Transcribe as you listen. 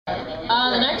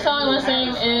The next song I'm going to sing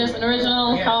is an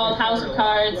original called House of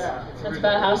Cards. It's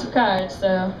about House of Cards,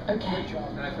 so, okay.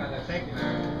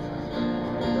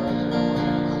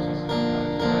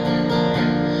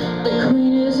 The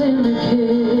queen is in the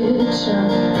kitchen,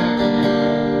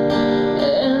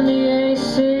 and the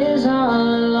aces are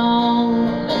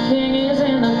alone. The king is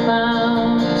in the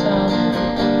fountain,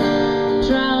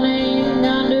 drowning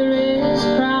under his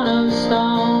crown of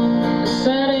stone,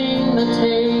 setting the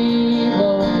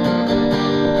table.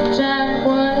 Jack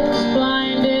was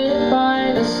blinded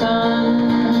by the sun,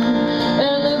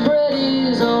 and the bread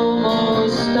is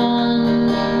almost done.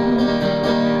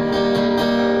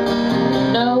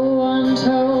 No one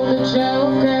told the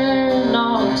Joker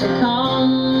not to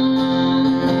come.